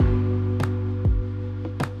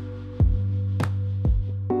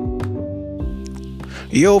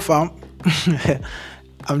Yo, fam.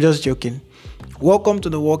 I'm just joking. Welcome to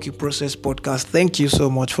the Working Process podcast. Thank you so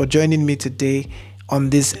much for joining me today on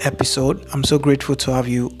this episode. I'm so grateful to have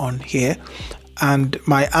you on here. And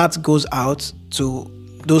my heart goes out to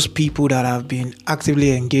those people that have been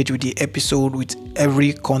actively engaged with the episode, with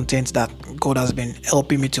every content that God has been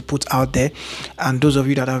helping me to put out there. And those of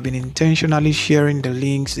you that have been intentionally sharing the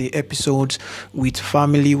links, the episodes with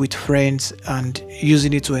family, with friends, and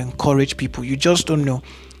using it to encourage people. You just don't know.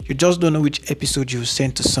 You just don't know which episode you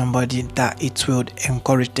send to somebody that it will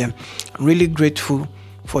encourage them. I'm really grateful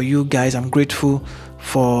for you guys. I'm grateful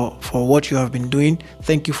for what you have been doing.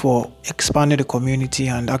 Thank you for expanding the community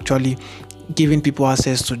and actually giving people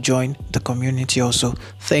access to join the community also.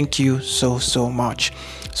 Thank you so much.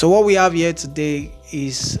 So what we have here today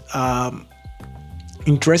is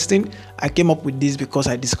interesting. I came up with this because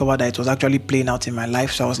I discovered that it was actually playing out in my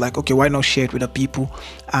life. So I was like, okay, why not share it with the people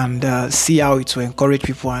and see how it will encourage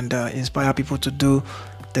people and inspire people to do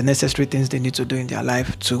the necessary things they need to do in their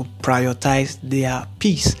life to prioritize their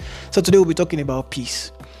peace. So today we'll be talking about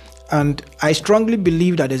peace. And I strongly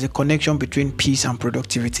believe that there's a connection between peace and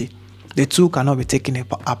productivity. The two cannot be taken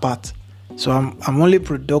apart. So I'm only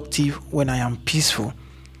productive when I am peaceful.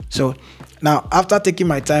 So now, after taking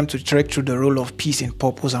my time to trek through the role of peace in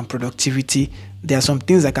purpose and productivity, there are some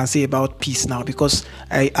things I can say about peace now, because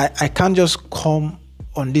I can't just come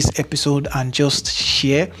on this episode and just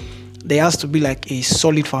share. There has to be like a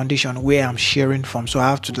solid foundation where I'm sharing from. So I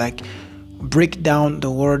have to like break down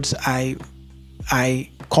the words I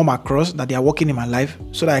come across that they are working in my life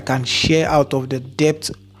so that I can share out of the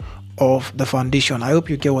depth of the foundation. I hope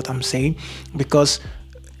you get what I'm saying, because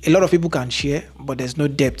a lot of people can share, but there's no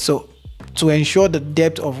depth. So to ensure the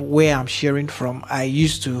depth of where I'm sharing from, I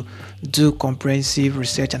used to do comprehensive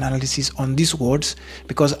research analysis on these words,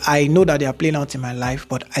 because I know that they are playing out in my life,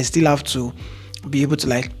 but I still have to be able to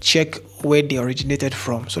like check where they originated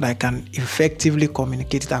from so that I can effectively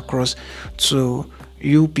communicate it across to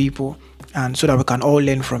you people, and so that we can all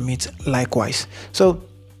learn from it likewise. So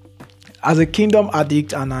as a kingdom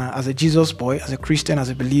addict and as a Jesus boy, as a Christian, as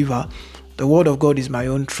a believer, the word of God is my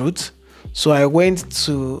own truth. So I went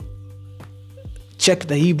to check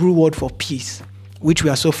the Hebrew word for peace, which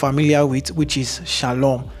we are so familiar with, which is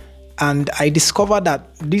shalom. And I discovered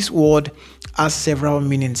that this word has several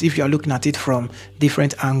meanings if you are looking at it from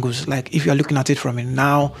different angles. Like if you are looking at it from a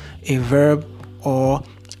noun, a verb, or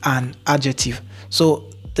an adjective.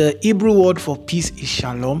 So the Hebrew word for peace is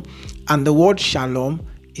shalom. And the word shalom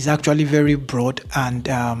is actually very broad and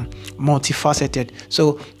multifaceted.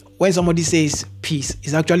 So when somebody says peace,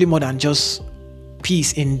 it's actually more than just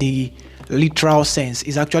peace in the literal sense.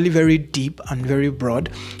 It's actually very deep and very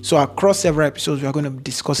broad. So across several episodes, we are going to be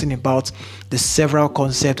discussing about the several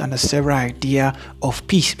concepts and the several idea of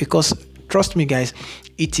peace, because trust me guys,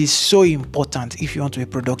 it is so important if you want to be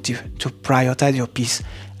productive to prioritize your peace.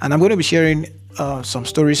 And I'm going to be sharing some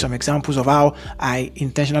stories, some examples of how I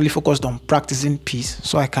intentionally focused on practicing peace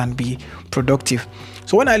so I can be productive.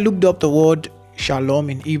 So when I looked up the word shalom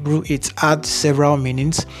in Hebrew, it had several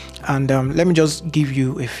meanings, and let me just give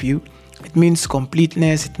you a few. It means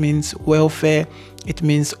completeness, it means welfare, it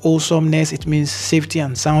means wholesomeness, it means safety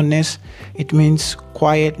and soundness, it means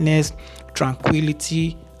quietness,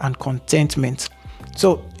 tranquility, and contentment.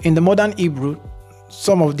 So in the modern Hebrew,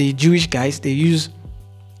 some of the Jewish guys, they use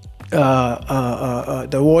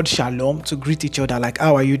the word shalom to greet each other, like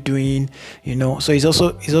how are you doing, so it's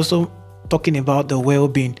also talking about the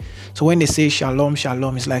well-being. So when they say shalom,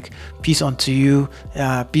 it's like peace unto you,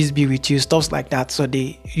 peace be with you, stuff like that. So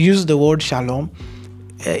they use the word shalom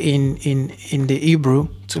in the Hebrew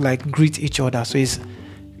to like greet each other. So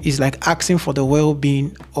it's like asking for the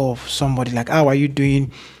well-being of somebody, like how are you doing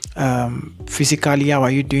physically, how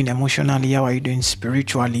are you doing emotionally, how are you doing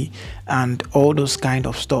spiritually, and all those kind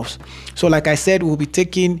of stuff. So like I said, we'll be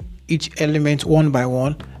taking each element one by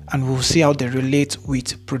one, and we'll see how they relate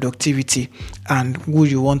with productivity and who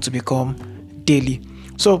you want to become daily.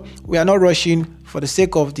 So we are not rushing. For the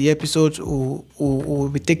sake of the episode, we'll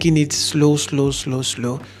be taking it slow.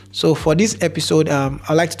 So for this episode,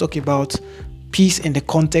 I'd like to talk about peace in the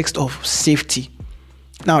context of safety.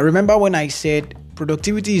 Now, remember when I said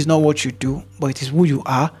productivity is not what you do, but it is who you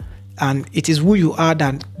are. And it is who you are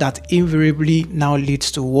that invariably now leads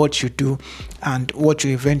to what you do and what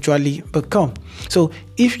you eventually become. So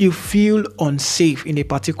if you feel unsafe in a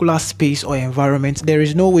particular space or environment, there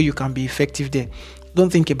is no way you can be effective there. Don't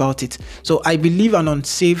think about it. So I believe an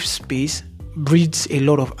unsafe space breeds a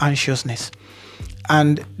lot of anxiousness.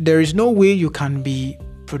 And there is no way you can be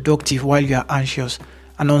productive while you are anxious.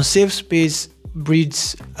 An unsafe space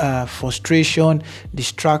breeds frustration,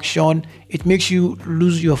 distraction. It makes you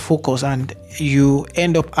lose your focus, and you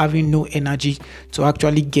end up having no energy to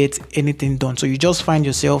actually get anything done. So you just find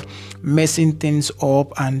yourself messing things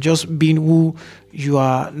up and just being who you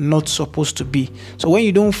are not supposed to be. So when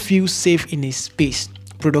you don't feel safe in a space,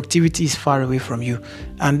 productivity is far away from you.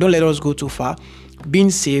 And don't let us go too far.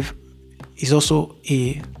 Being safe is also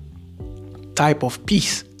a type of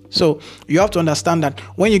peace. So you have to understand that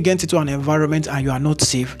when you get into an environment and you are not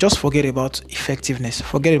safe, just forget about effectiveness,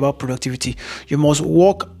 forget about productivity. You must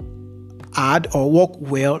work hard or work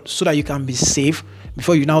well so that you can be safe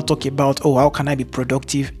before you now talk about, oh, how can I be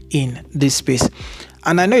productive in this space?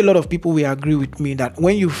 And I know a lot of people will agree with me that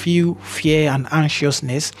when you feel fear and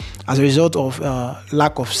anxiousness as a result of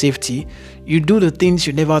lack of safety, you do the things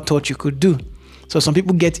you never thought you could do. So some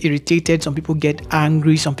people get irritated, some people get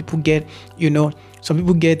angry, some people get, some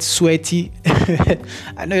people get sweaty.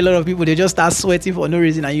 I know a lot of people, they just start sweating for no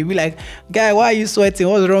reason. And you'll be like, guy, why are you sweating?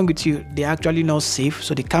 What's wrong with you? They're actually not safe,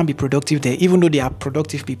 so they can't be productive there. Even though they are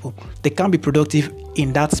productive people, they can't be productive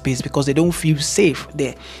in that space because they don't feel safe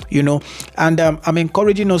there, And I'm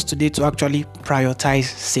encouraging us today to actually prioritize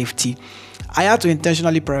safety. I had to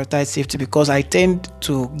intentionally prioritize safety because I tend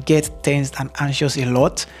to get tensed and anxious a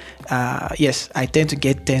lot. Yes, I tend to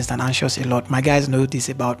get tensed and anxious a lot. My guys know this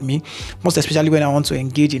about me, most especially when I want to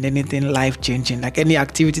engage in anything life-changing, like any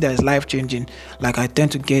activity that is life-changing. Like I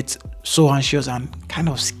tend to get so anxious and kind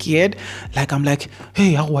of scared. Like I'm like,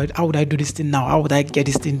 hey, how would I do this thing now? How would I get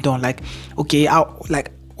this thing done? Like, okay,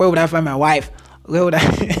 where would I find my wife? Where would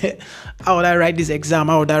I, how would I write this exam?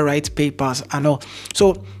 How would I write papers? I know.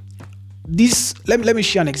 So let me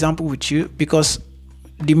share an example with you, because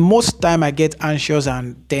the most time I get anxious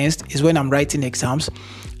and tensed is when I'm writing exams.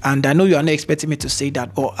 And I know you are not expecting me to say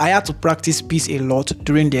that, but I had to practice peace a lot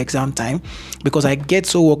during the exam time because I get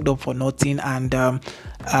so worked up for nothing. And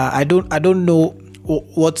I don't know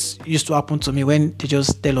what used to happen to me when they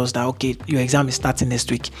just tell us that, okay, your exam is starting next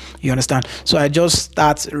week. You understand? So I just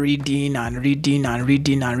start reading a lot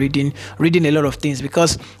of things,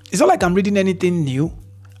 because it's not like I'm reading anything new.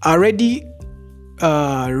 I already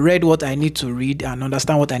read what I need to read and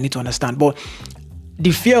understand what I need to understand. But the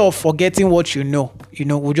fear of forgetting what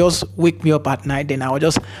will just wake me up at night. Then I will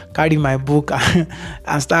just carry my book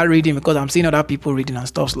and start reading because I'm seeing other people reading and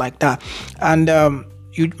stuff like that. And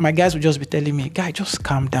my guys will just be telling me, guy, just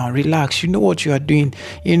calm down, relax. You know what you are doing.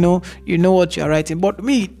 You know what you are writing. But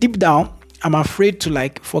me, deep down, I'm afraid to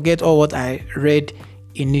forget all what I read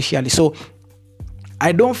initially. So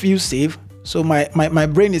I don't feel safe. So my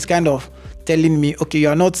brain is kind of telling me, okay, you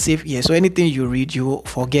are not safe here. So anything you read, you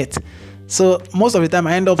forget. So most of the time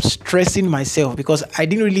I end up stressing myself because I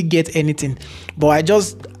didn't really get anything. But I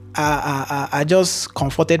just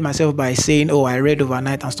comforted myself by saying, oh, I read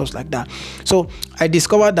overnight and stuff like that. So I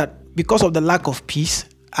discovered that because of the lack of peace,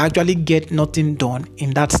 I actually get nothing done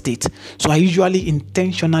in that state. So I usually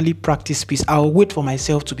intentionally practice peace. I'll wait for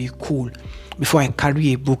myself to be cool before I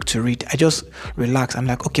carry a book to read. I just relax. I'm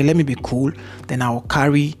like, okay, let me be cool. Then I'll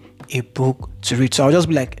carry a book to read. So I'll just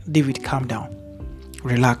be like, David, calm down.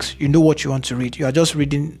 Relax. You know what you want to read. You are just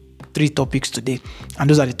reading 3 topics today. And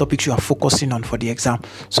those are the topics you are focusing on for the exam.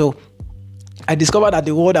 So I discovered that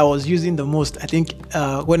the word I was using the most, I think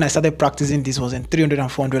when I started practicing this was in 300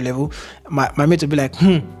 and 400 level. My mate would be like,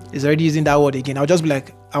 he's already using that word again. I'll just be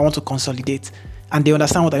like, I want to consolidate. And they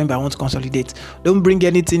understand what I mean by I want to consolidate. Don't bring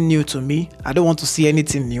anything new to me. I don't want to see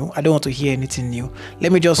anything new. I don't want to hear anything new.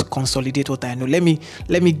 Let me just consolidate what I know. Let me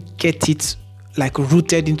get it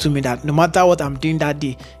rooted into me that no matter what I'm doing that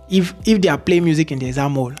day, if they are playing music in the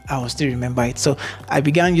exam hall, I will still remember it. So I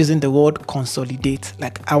began using the word consolidate.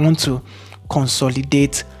 I want to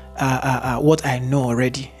consolidate what I know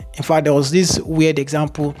already. In fact, there was this weird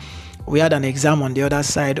example. We had an exam on the other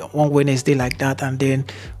side one Wednesday like that, and then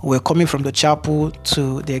we were coming from the chapel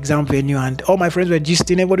to the exam venue, and all my friends were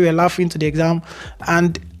gisting, everybody were laughing to the exam,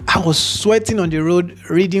 and I was sweating on the road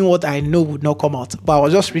reading what I know would not come out. But I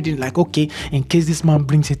was just reading okay, in case this man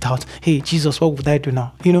brings it out, hey, Jesus, what would I do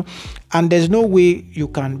now? And there's no way you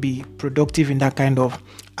can be productive in that kind of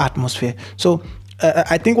atmosphere. So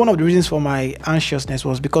I think one of the reasons for my anxiousness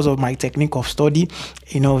was because of my technique of study,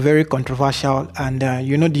 very controversial. And,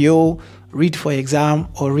 the whole read for exam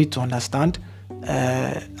or read to understand.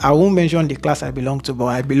 I won't mention the class I belong to, but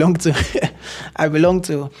I belong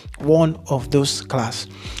to one of those class.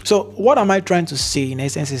 So what am I trying to say in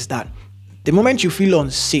essence is that the moment you feel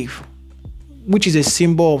unsafe, which is a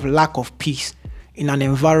symbol of lack of peace in an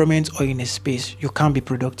environment or in a space, you can't be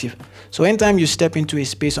productive. So anytime you step into a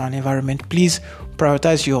space or an environment, please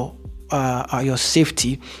prioritize your your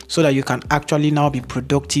safety, so that you can actually now be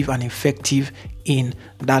productive and effective in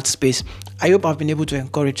that space. I hope I've been able to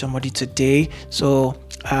encourage somebody today. So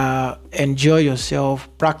enjoy yourself,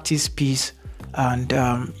 practice peace,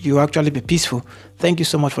 and you actually be peaceful. Thank you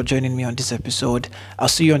so much for joining me on this episode. I'll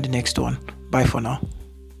see you on the next one. Bye for now.